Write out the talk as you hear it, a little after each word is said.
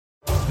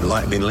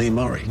like me, Lee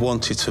Murray,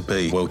 wanted to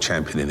be world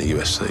champion in the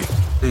UFC.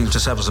 He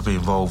just happens to be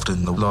involved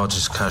in the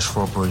largest cash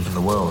robbery in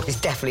the world. He's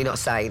definitely not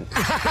sane.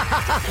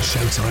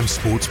 Showtime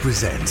Sports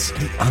presents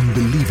the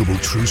unbelievable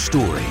true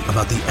story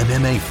about the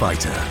MMA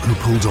fighter who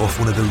pulled off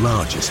one of the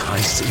largest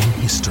heists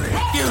in history.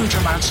 Huge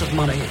amounts of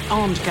money,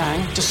 armed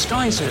gang,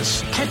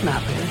 disguises,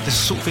 kidnapping. This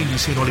is the sort of thing you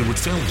see in Hollywood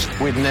films.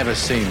 We'd never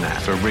seen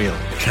that for real.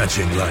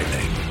 Catching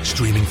Lightning,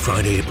 streaming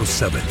Friday, April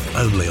 7th,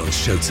 only on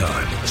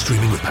Showtime,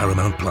 streaming with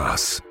Paramount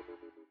Plus.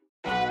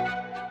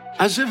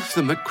 As if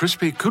the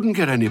McCrispy couldn't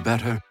get any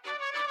better,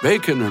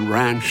 Bacon and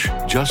Ranch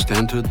just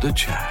entered the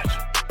chat.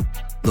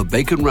 The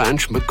Bacon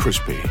Ranch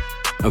McCrispy,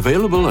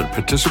 available at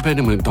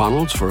participating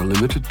McDonald's for a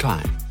limited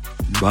time.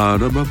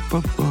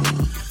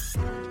 Ba-da-ba-ba-ba.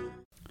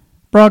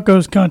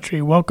 Broncos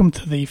country, welcome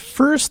to the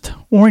first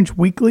Orange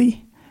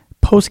Weekly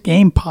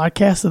post-game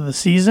podcast of the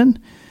season.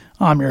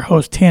 I'm your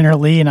host, Tanner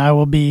Lee, and I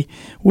will be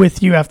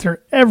with you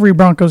after every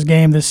Broncos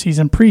game this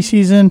season,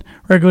 preseason,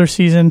 regular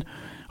season,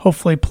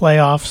 hopefully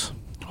playoffs.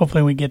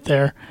 Hopefully we get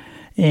there.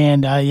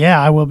 And,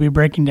 I will be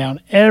breaking down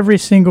every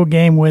single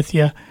game with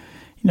you.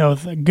 You know,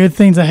 the good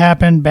things that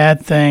happen,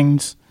 bad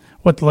things,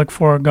 what to look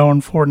for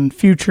going forward in the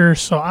future.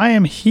 So I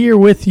am here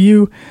with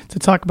you to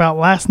talk about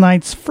last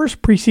night's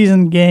first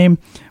preseason game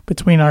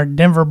between our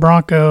Denver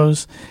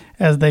Broncos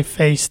as they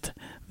faced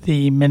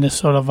the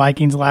Minnesota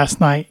Vikings last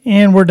night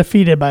and were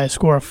defeated by a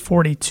score of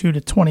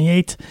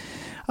 42-28.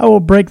 I will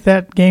break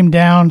that game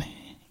down,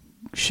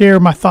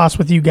 share my thoughts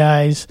with you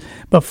guys.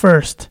 But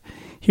first,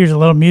 here's a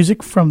little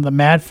music from the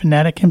Mad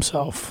Fanatic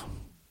himself.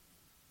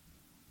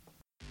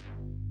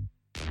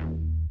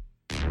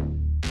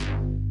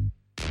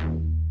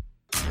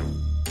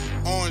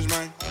 Orange,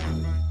 man.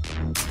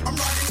 I'm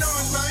rocking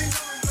orange, man.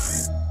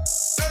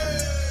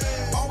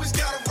 Hey, always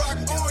gotta rock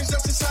orange,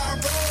 that's just how I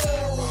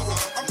roll.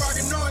 I'm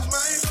rocking orange,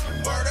 man.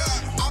 Word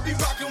up. I'll be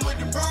rocking with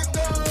the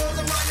Broncos.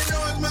 I'm rocking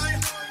orange,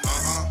 man.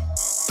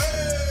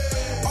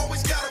 Hey,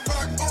 always gotta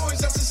rock orange,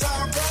 that's just how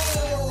I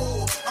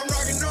roll. I'm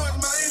rocking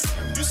orange,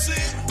 man. You see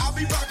it? I'll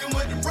be rocking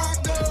with the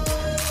Broncos.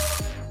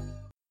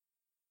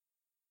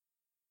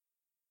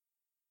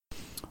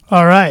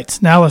 All right,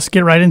 now let's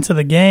get right into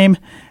the game.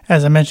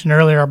 As I mentioned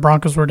earlier, our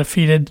Broncos were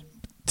defeated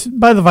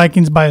by the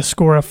Vikings by a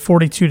score of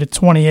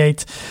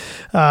 42-28.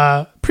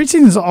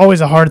 Preseason is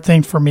always a hard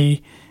thing for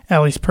me,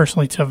 at least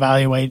personally, to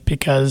evaluate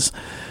because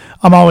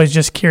I'm always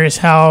just curious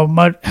how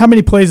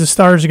many plays the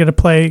starters are going to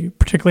play,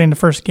 particularly in the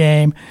first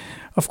game.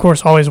 Of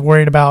course, always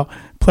worried about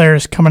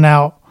players coming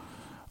out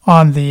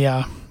on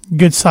the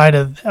good side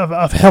of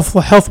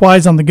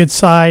health-wise on the good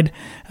side.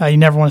 You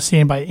never want to see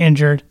anybody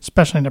injured,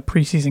 especially in a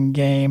preseason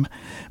game.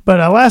 But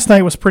last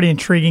night was pretty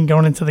intriguing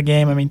going into the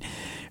game. I mean,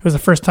 it was the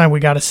first time we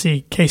got to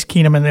see Case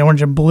Keenum in the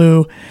orange and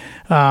blue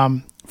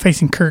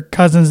facing Kirk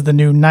Cousins, the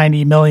new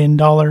 $90 million,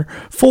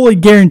 fully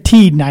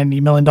guaranteed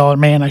 $90 million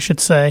man, I should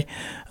say,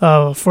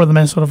 for the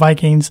Minnesota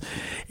Vikings.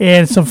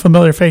 And some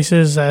familiar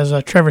faces as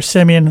Trevor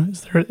Siemian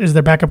is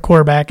their backup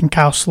quarterback and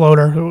Kyle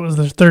Sloter, who was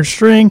their third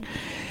string.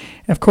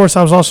 And of course,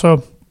 I was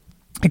also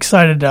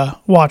excited to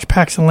watch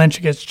Paxton Lynch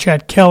against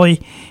Chad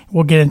Kelly.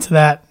 We'll get into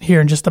that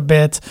here in just a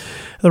bit.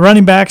 The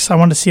running backs, I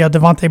wanted to see how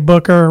Devontae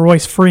Booker,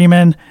 Royce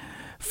Freeman,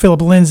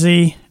 Phillip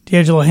Lindsay,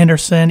 D'Angelo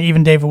Henderson,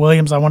 even David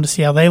Williams, I wanted to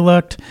see how they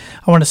looked.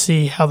 I want to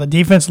see how the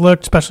defense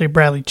looked, especially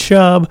Bradley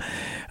Chubb,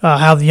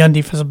 how the young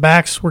defensive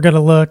backs were going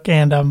to look,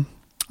 and I'm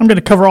going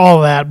to cover all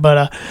of that.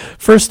 But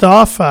first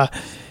off,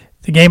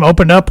 the game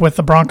opened up with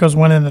the Broncos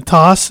winning the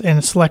toss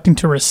and selecting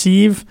to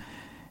receive,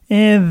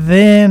 and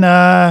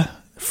then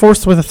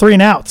forced with a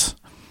 3-and-out.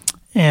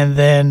 And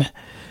then,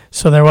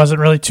 so there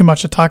wasn't really too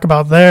much to talk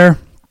about there.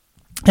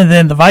 And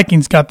then the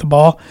Vikings got the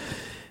ball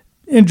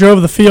and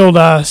drove the field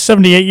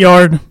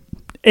 78-yard,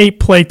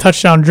 8-play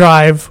touchdown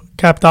drive,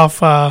 capped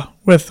off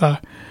with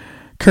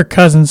Kirk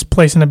Cousins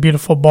placing a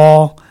beautiful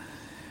ball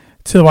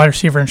to the wide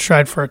receiver in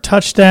stride for a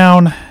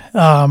touchdown.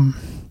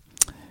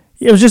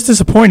 It was just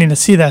disappointing to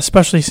see that,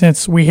 especially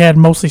since we had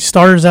mostly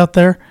starters out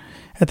there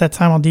at that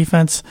time on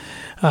defense.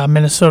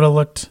 Minnesota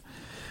looked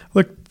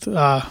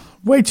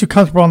way too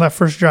comfortable on that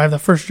first drive. The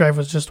first drive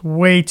was just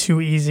way too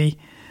easy.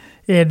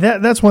 And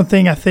that's one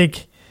thing I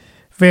think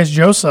Vance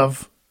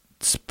Joseph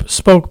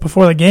spoke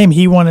before the game.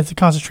 He wanted to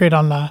concentrate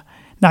on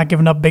not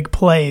giving up big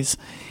plays,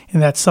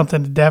 and that's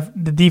something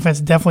the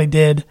defense definitely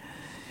did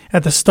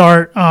at the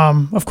start.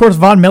 Of course,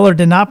 Von Miller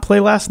did not play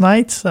last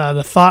night.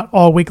 The thought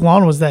all week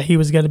long was that he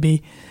was going to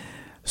be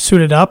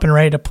suited up and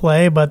ready to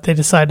play, but they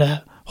decided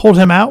to hold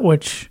him out,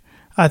 which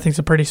I think is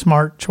a pretty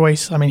smart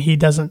choice. I mean, he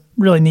doesn't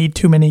really need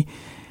too many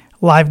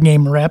live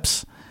game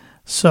reps.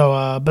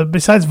 So, but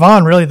besides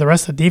Vaughn, really the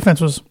rest of the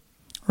defense was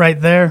right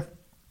there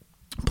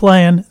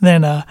playing.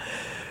 Then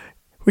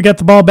we got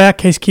the ball back.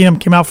 Case Keenum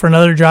came out for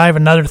another drive,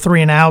 another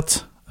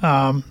 3-and-out.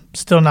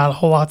 Still not a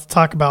whole lot to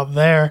talk about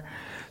there.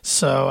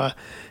 So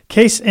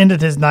Case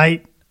ended his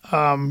night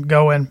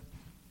going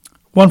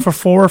 1 for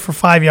 4 for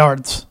 5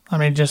 yards. I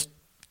mean, just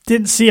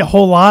didn't see a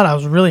whole lot. I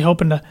was really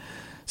hoping to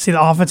see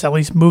the offense at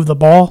least move the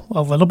ball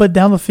a little bit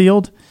down the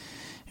field,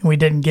 and we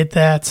didn't get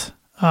that.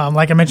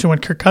 Like I mentioned, when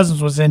Kirk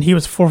Cousins was in, he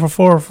was 4 for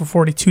 4 for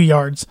 42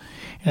 yards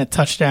and a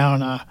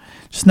touchdown.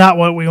 Just not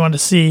what we wanted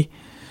to see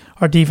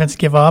our defense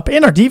give up.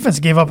 And our defense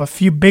gave up a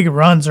few big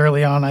runs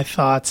early on, I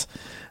thought.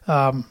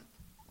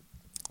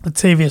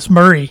 Latavius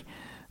Murray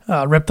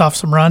ripped off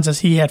some runs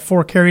as he had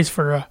 4 carries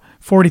for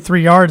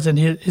 43 yards, and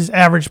his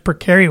average per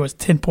carry was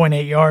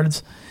 10.8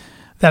 yards.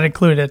 That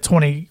included a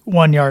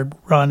 21-yard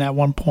run at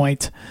one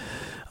point.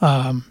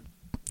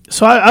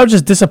 So I was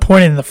just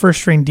disappointed in the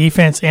first-string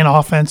defense and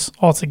offense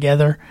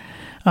altogether.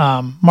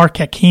 Mark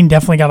Hakeem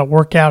definitely got a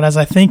workout, as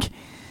I think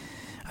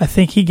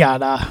he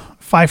got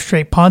 5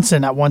 straight punts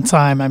in at one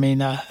time. I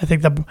mean, I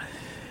think the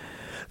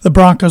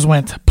Broncos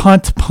went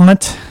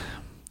punt,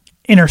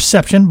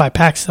 interception by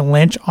Paxton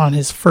Lynch on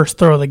his first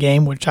throw of the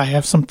game, which I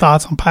have some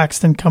thoughts on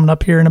Paxton coming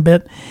up here in a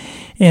bit,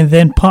 and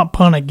then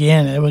punt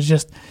again. It was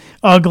just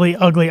ugly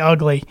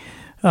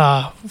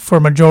for a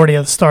majority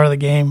of the start of the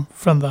game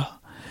from the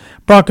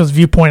Broncos'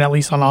 viewpoint, at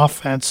least on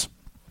offense.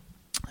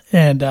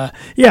 And,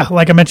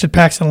 like I mentioned,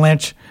 Paxton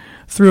Lynch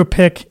threw a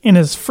pick in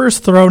his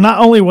first throw. Not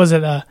only was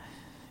it a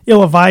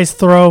ill-advised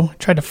throw,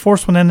 tried to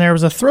force one in there, it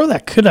was a throw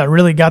that could have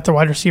really got the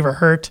wide receiver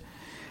hurt.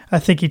 I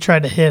think he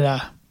tried to hit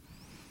a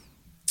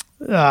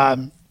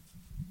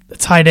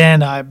tight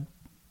end.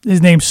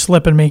 His name's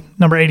slipping me,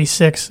 number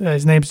 86.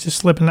 His name's just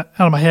slipping out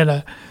of my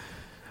head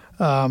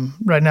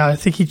right now. I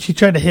think he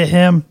tried to hit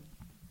him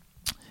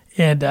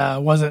and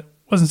wasn't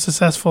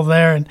successful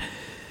there. And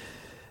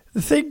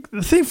the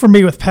thing for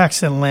me with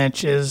Paxton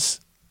Lynch is,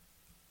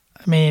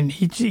 I mean,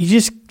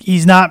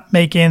 he's not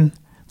making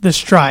the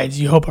strides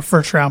you hope a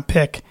first-round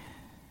pick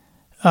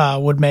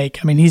would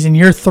make. I mean, he's in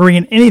year 3,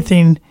 and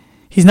anything,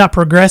 he's not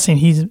progressing.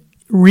 He's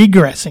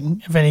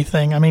regressing, if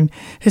anything. I mean,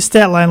 his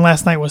stat line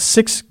last night was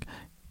 6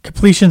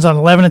 completions on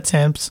 11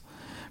 attempts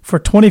for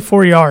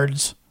 24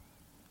 yards,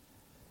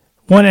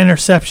 1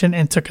 interception,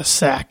 and took a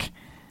sack.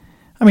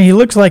 I mean, he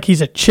looks like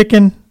he's a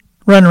chicken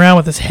running around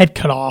with his head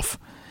cut off.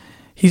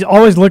 He's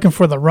always looking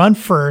for the run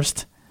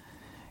first.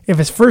 If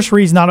his first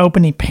read's not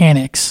open, he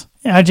panics.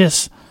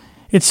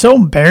 It's so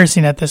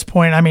embarrassing at this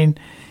point. I mean,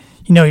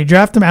 you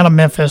draft him out of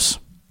Memphis,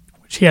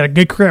 which he had a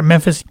good career at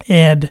Memphis,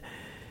 and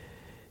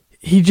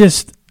he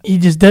just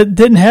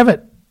didn't have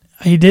it.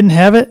 He didn't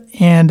have it,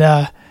 and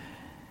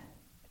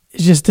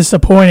it's just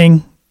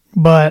disappointing.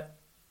 But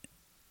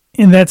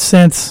in that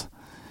sense,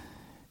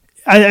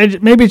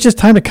 maybe it's just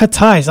time to cut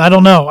ties. I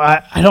don't know.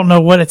 I don't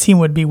know what a team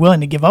would be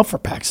willing to give up for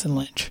Paxton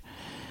Lynch.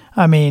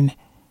 I mean,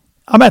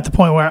 I'm at the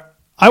point where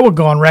I would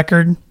go on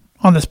record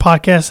on this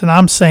podcast, and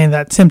I'm saying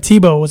that Tim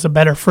Tebow was a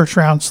better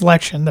first-round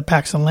selection than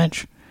Paxton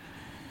Lynch.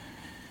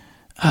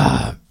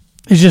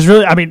 It's just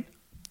really, I mean,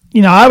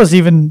 I was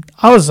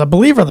a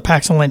believer of the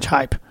Paxton Lynch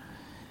hype.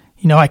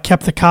 I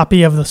kept the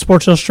copy of the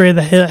Sports Illustrated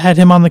that had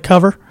him on the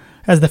cover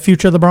as the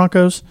future of the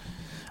Broncos,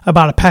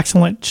 about a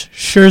Paxton Lynch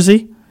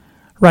jersey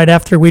right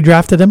after we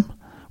drafted him,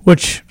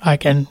 which I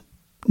can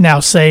now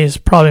say is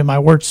probably my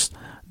worst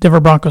Denver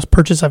Broncos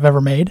purchase I've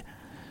ever made.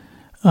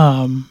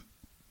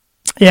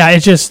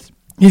 It's just,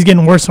 he's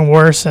getting worse and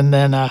worse, and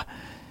then that's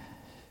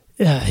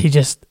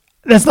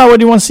not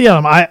what you want to see out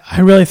of him. I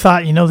really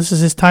thought, this is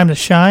his time to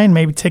shine,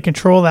 maybe take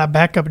control of that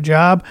backup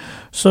job,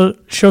 so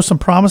show some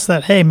promise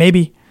that, hey,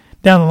 maybe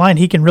down the line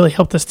he can really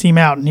help this team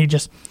out, and he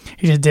just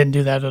didn't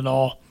do that at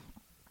all.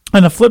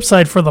 On the flip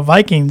side, for the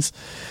Vikings,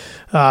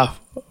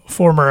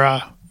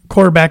 former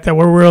quarterback that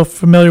we're real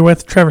familiar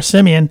with, Trevor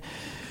Siemian,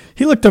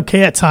 he looked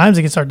okay at times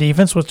against our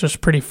defense, which was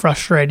pretty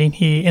frustrating.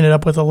 He ended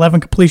up with 11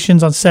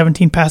 completions on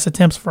 17 pass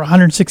attempts for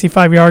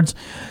 165 yards,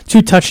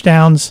 2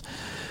 touchdowns.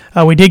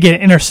 We did get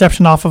an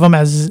interception off of him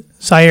as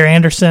Zaire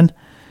Anderson,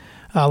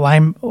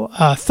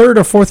 third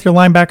or fourth year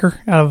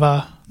linebacker out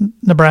of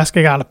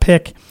Nebraska, got a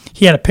pick.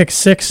 He had a pick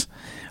 6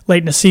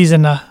 late in the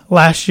season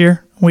last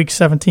year, week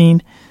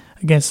 17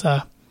 against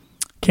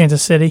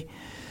Kansas City.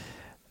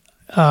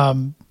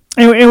 And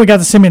we got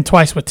to see him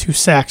twice with 2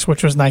 sacks,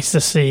 which was nice to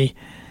see.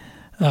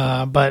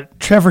 But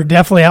Trevor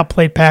definitely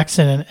outplayed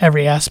Paxton in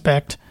every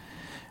aspect,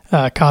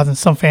 causing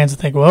some fans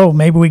to think, whoa,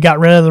 maybe we got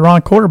rid of the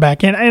wrong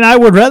quarterback. And I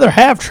would rather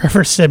have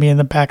Trevor Siemian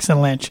than Paxton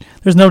Lynch.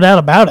 There's no doubt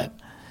about it.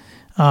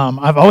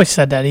 I've always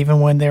said that, even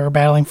when they were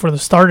battling for the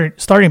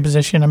starting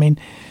position. I mean,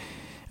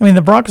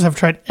 the Broncos have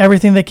tried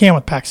everything they can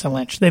with Paxton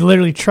Lynch. They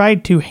literally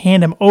tried to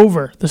hand him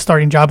over the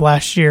starting job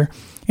last year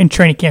in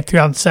training camp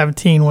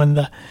 2017 when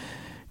the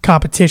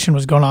competition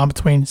was going on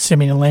between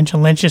Siemian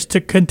and Lynch just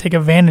couldn't take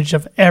advantage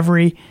of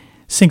every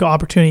single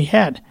opportunity he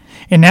had.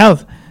 And now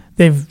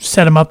they've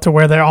set him up to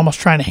where they're almost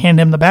trying to hand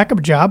him the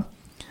backup job,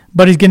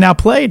 but he's getting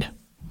outplayed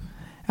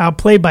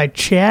by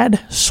Chad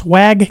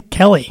Swag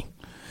Kelly.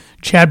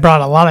 Chad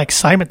brought a lot of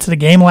excitement to the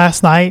game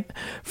last night.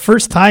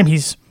 First time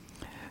he's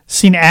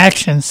seen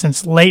action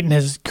since late in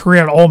his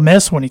career at Ole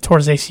Miss when he tore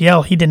his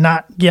ACL. He did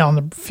not get on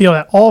the field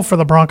at all for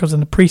the Broncos in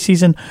the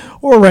preseason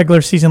or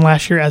regular season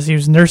last year as he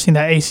was nursing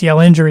that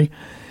ACL injury.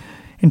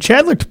 And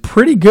Chad looked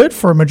pretty good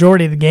for a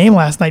majority of the game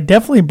last night.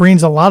 Definitely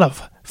brings a lot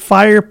of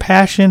fire,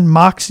 passion,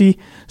 moxie,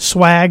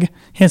 swag,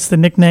 hence the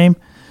nickname,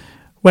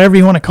 whatever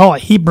you want to call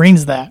it. He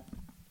brings that.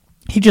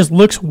 he just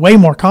looks way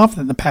more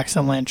confident than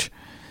Paxton Lynch.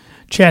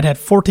 Chad had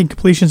 14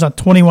 completions on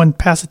 21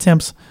 pass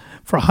attempts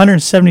for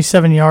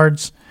 177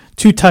 yards,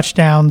 2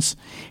 touchdowns.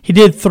 He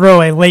did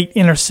throw a late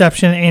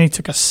interception and he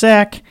took a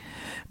sack,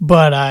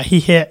 but he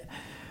hit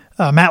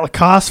Matt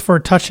Lacoste for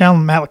a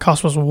touchdown. Matt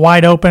Lacoste was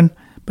wide open,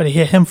 but he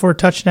hit him for a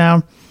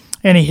touchdown.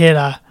 And he hit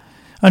a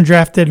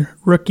undrafted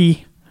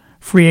rookie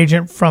free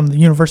agent from the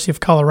University of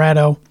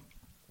Colorado,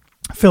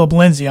 Philip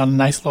Lindsay, on a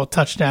nice little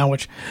touchdown,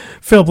 which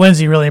Philip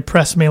Lindsay really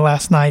impressed me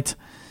last night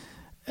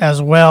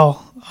as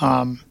well.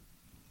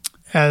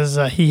 As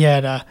he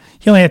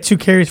only had 2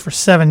 carries for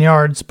 7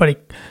 yards, but he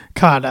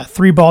caught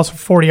 3 balls for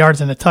 40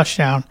 yards and a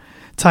touchdown,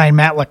 tying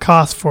Matt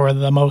Lacoste for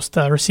the most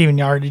receiving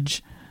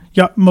yards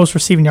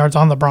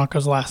on the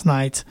Broncos last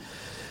night.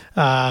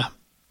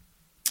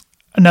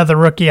 Another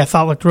rookie I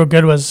thought looked real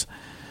good was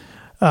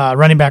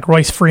running back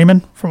Royce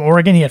Freeman from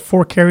Oregon. He had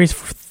 4 carries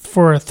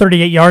for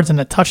 38 yards and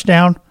a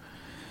touchdown.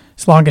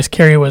 His longest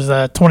carry was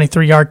a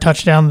 23-yard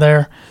touchdown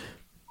there.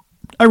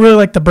 I really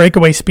like the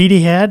breakaway speed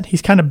he had.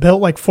 He's kind of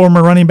built like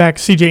former running back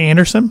C.J.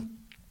 Anderson,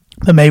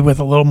 but maybe with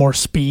a little more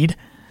speed.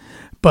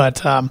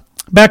 But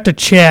back to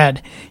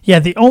Chad. Yeah,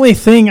 the only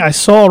thing I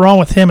saw wrong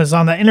with him is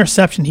on that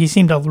interception, he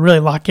seemed to really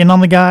lock in on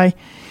the guy.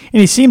 And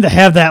he seemed to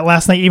have that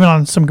last night, even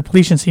on some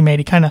completions he made.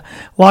 He kind of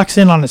locks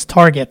in on his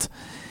target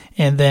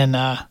and then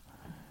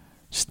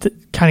just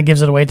kind of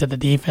gives it away to the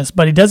defense.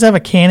 But he does have a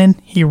cannon.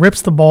 He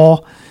rips the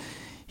ball.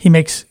 He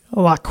makes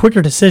a lot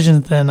quicker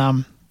decisions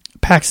than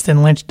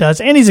Paxton Lynch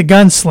does. And he's a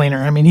gunslinger.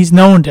 I mean, he's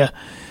known to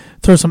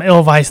throw some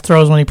ill-advised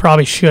throws when he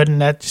probably shouldn't.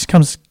 That just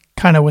comes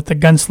kind of with the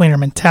gunslinger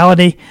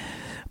mentality.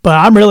 But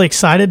I'm really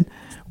excited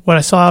what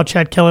I saw out of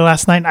Chad Kelly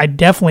last night. I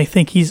definitely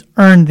think he's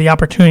earned the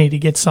opportunity to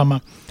get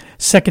some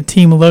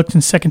second-team looks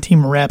and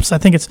second-team reps.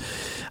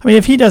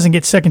 If he doesn't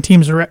get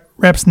second-team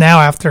reps now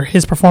after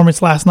his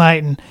performance last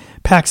night and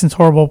Paxton's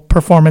horrible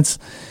performance,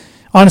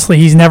 honestly,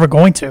 he's never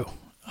going to.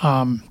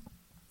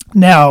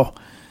 Now,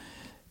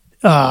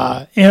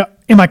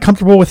 am I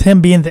comfortable with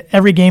him being the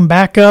every-game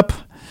backup?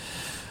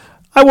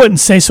 I wouldn't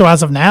say so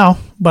as of now,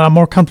 but I'm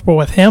more comfortable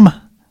with him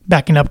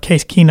backing up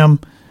Case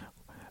Keenum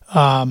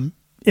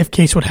if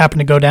Case would happen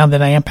to go down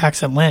than I am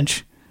Paxton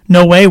Lynch.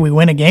 No way we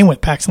win a game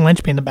with Paxton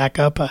Lynch being the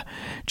backup.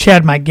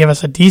 Chad might give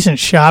us a decent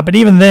shot, but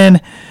even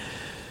then,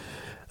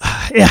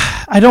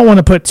 I don't want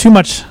to put too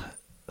much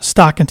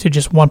stock into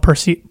just one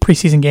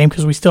preseason game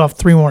because we still have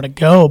 3 more to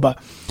go.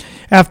 But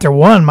after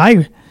one,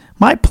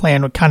 my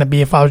plan would kind of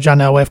be, if I was John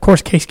Elway, of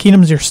course, Case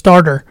Keenum's your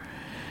starter.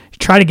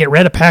 Try to get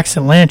rid of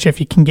Paxton Lynch if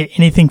you can get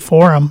anything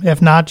for him.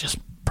 If not, just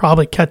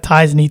probably cut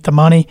ties and eat the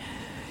money.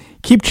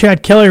 Keep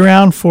Chad Kelly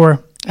around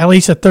for at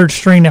least a third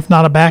string, if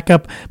not a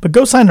backup, but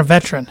go sign a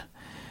veteran.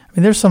 I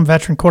mean, there's some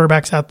veteran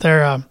quarterbacks out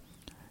there.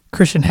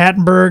 Christian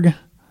Hattenberg,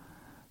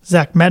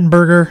 Zach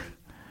Mettenberger,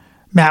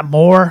 Matt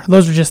Moore.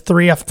 Those are just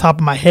 3 off the top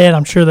of my head.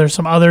 I'm sure there's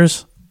some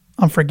others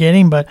I'm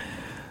forgetting, but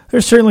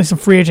there's certainly some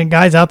free agent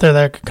guys out there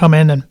that could come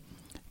in and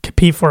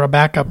compete for a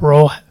backup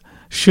role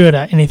should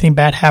anything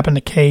bad happen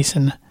to Case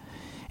and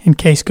in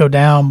Case go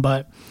down.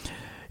 But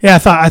yeah,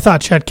 I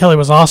thought Chad Kelly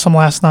was awesome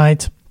last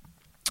night.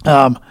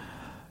 Kyle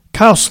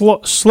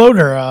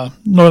Sloter,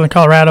 Northern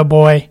Colorado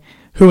boy,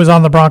 who was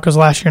on the Broncos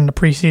last year in the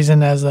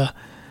preseason as a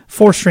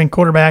 4-string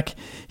quarterback.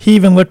 He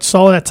even looked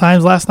solid at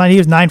times last night. He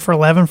was 9 for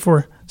 11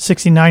 for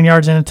 69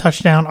 yards and a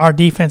touchdown. Our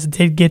defense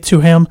did get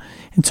to him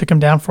and took him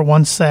down for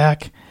 1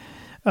 sack.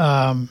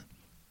 I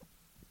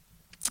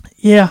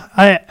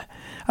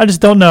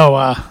just don't know.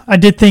 I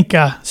did think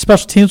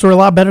special teams were a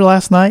lot better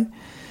last night.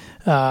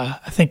 I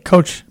think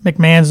Coach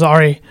McMahon's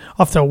already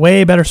off to a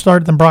way better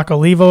start than Brock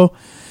Olivo.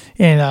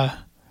 And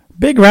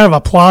big round of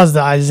applause to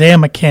Isaiah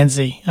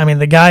McKenzie. I mean,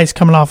 the guy's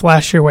coming off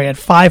last year where he had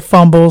 5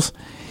 fumbles.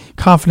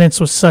 Confidence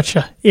was such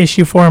an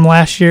issue for him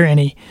last year, and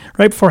he,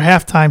 right before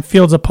halftime,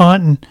 fields a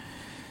punt and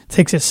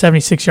takes it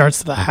 76 yards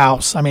to the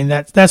house. I mean,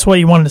 that's what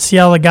you wanted to see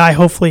out of the guy.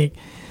 Hopefully, he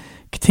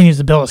continues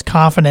to build his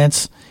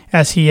confidence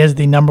as he is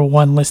the number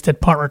 1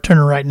 listed punt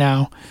returner right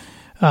now.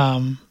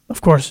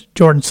 Of course,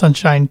 Jordan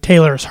Sunshine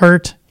Taylor is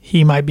hurt.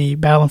 He might be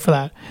battling for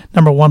that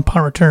number 1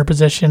 punt returner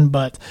position,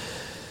 but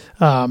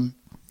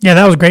yeah,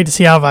 that was great to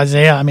see out of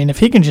Isaiah. I mean, if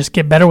he can just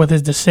get better with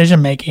his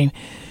decision-making,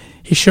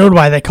 he showed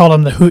why they called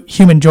him the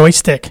human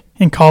joystick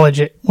in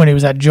college when he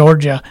was at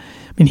Georgia.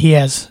 I mean, he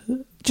has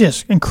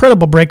just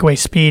incredible breakaway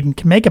speed and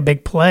can make a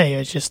big play.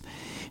 It's just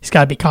he's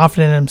got to be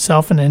confident in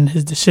himself and in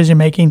his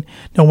decision-making,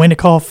 know when to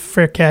call for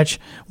fair catch,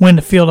 when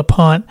to field a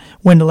punt,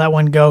 when to let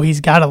one go. He's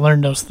got to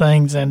learn those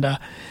things.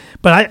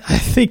 But I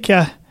think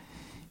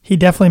he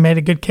definitely made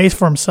a good case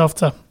for himself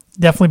to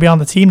definitely be on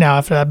the team now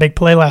after that big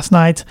play last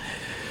night.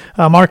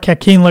 Mark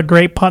Hakeem looked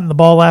great punting the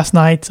ball last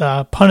night.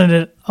 Punted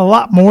it a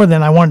lot more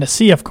than I wanted to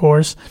see, of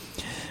course.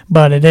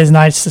 But it is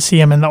nice to see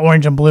him in the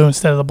orange and blue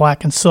instead of the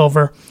black and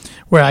silver,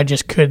 where I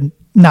just could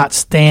not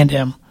stand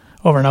him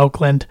over in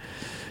Oakland.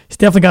 He's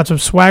definitely got some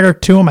swagger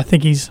to him. I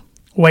think he's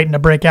waiting to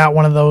break out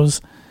one of those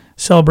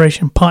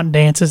celebration punt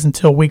dances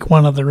until week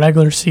 1 of the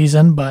regular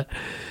season. But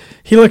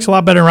he looks a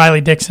lot better than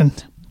Riley Dixon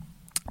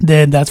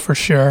did, that's for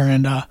sure.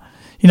 And,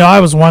 I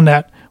was one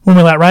that when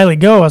we let Riley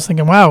go, I was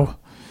thinking, wow,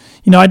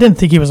 I didn't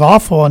think he was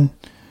awful, and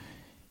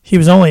he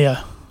was only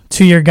a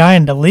 2-year guy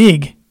in the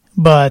league,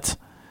 but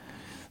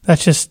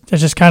that's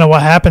just kind of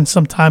what happens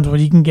sometimes when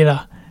you can get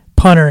a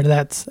punter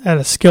that's at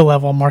a skill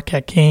level,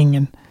 Marquette King,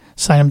 and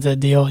sign him to the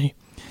deal.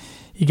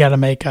 You got to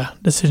make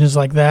decisions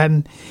like that.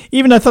 And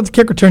even I thought the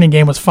kick returning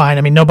game was fine.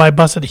 I mean, nobody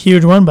busted a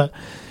huge one, but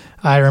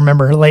I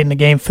remember late in the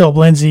game, Philip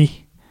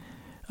Lindsay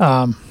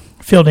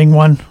fielding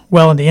one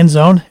well in the end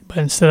zone, but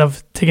instead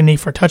of taking a knee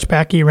for a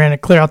touchback, he ran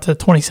it clear out to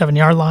the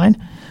 27-yard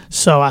line.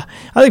 So I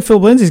think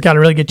Philip Lindsay's got a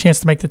really good chance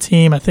to make the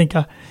team. I think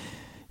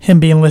him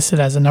being listed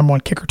as the number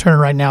 1 kick returner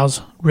right now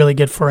is really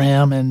good for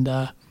him. And,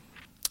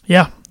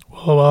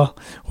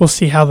 we'll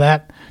see how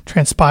that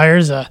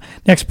transpires.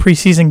 Next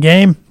preseason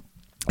game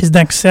is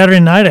next Saturday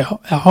night at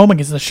home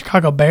against the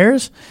Chicago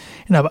Bears,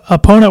 an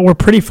opponent we're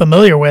pretty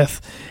familiar with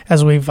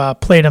as we've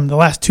played them the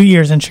last 2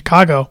 years in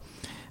Chicago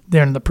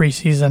during the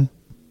preseason.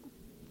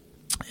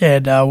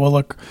 And we'll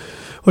look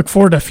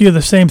forward to a few of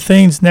the same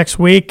things next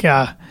week.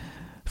 Of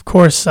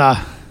course,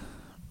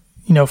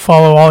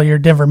 follow all your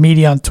Denver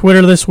media on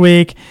Twitter this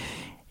week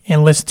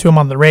and listen to them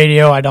on the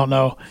radio. I don't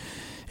know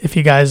if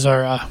you guys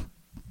are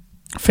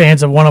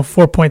fans of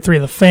 104.3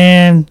 The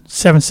Fan,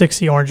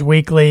 760 Orange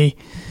Weekly,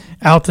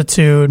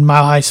 Altitude,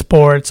 Mile High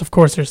Sports. Of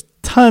course, there's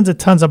tons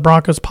of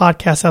Broncos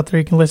podcasts out there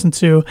you can listen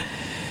to.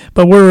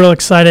 But we're real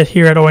excited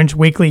here at Orange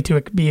Weekly to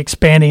be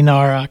expanding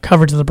our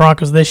coverage of the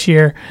Broncos this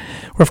year.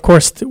 Where, of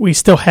course, we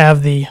still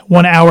have the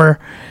 1-hour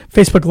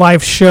Facebook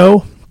Live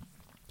show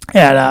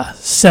at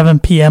 7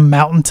 p.m.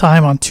 Mountain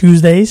Time on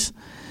Tuesdays.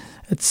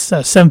 It's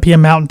 7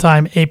 p.m. Mountain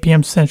Time, 8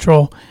 p.m.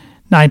 Central,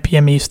 9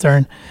 p.m.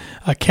 Eastern.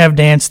 Kev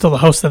Dan's still the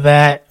host of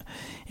that,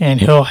 and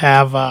he'll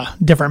have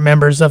different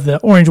members of the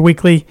Orange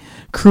Weekly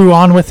crew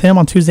on with him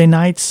on Tuesday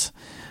nights,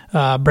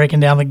 breaking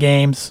down the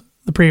games,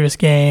 the previous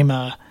game,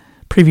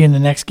 previewing the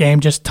next game,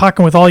 just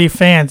talking with all you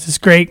fans. It's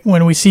great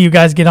when we see you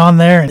guys get on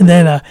there. And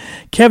then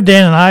Kev,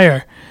 Dan, and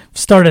I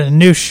started a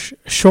new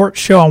short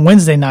show on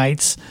Wednesday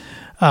nights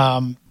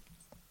called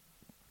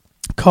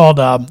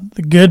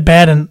The Good,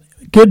 Bad, and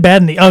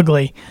the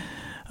Ugly.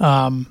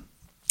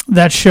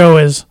 That show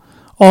is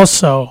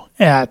also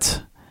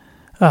at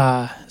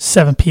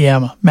 7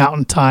 p.m.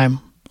 Mountain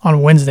Time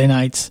on Wednesday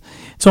nights.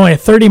 It's only a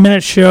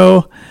 30-minute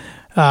show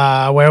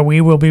where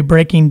we will be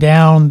breaking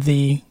down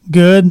the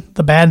good,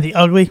 the bad, and the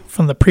ugly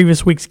from the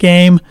previous week's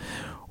game.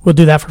 We'll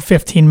do that for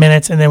 15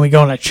 minutes, and then we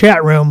go in a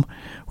chat room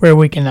where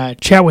we can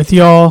chat with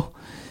y'all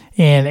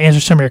and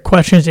answer some of your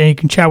questions, and you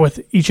can chat with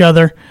each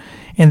other.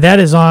 And that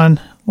is on,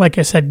 like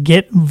I said,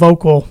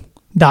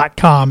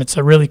 getvocal.com. It's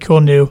a really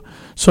cool new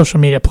social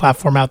media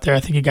platform out there I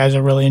think you guys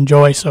will really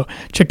enjoy. So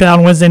check that out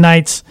on Wednesday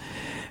nights.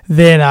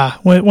 Then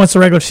once the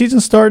regular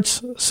season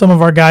starts, some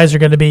of our guys are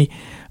going to be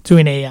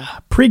doing a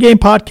pregame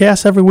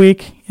podcast every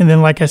week. And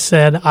then, like I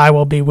said, I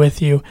will be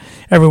with you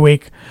every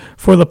week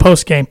for the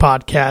postgame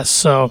podcast.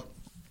 So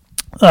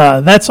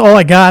that's all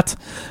I got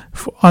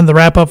on the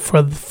wrap-up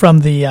from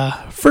the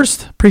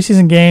first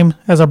preseason game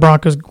as our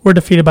Broncos were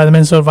defeated by the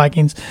Minnesota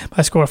Vikings by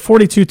a score of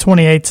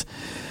 42-28.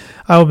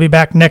 I will be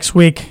back next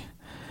week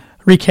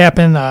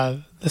recapping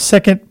the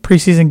second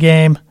preseason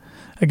game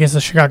against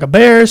the Chicago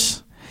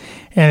Bears.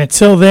 And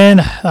until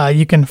then,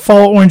 you can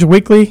follow Orange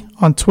Weekly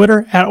on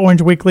Twitter, at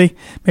Orange Weekly.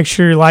 Make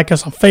sure you like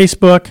us on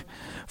Facebook,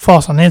 follow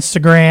us on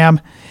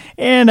Instagram,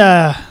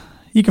 and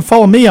you can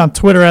follow me on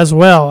Twitter as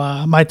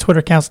well. My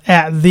Twitter account's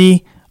at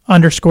 @the_T_Lee.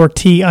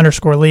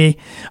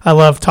 I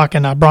love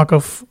talking Bronco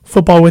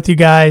football with you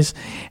guys.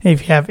 And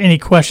if you have any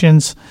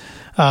questions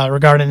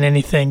regarding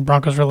anything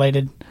Broncos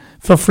related,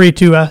 feel free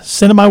to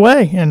send it my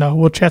way, and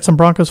we'll chat some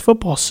Broncos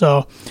football.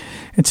 So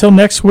until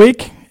next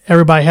week,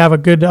 everybody have a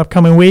good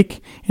upcoming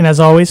week. And as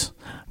always,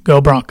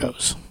 go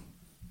Broncos.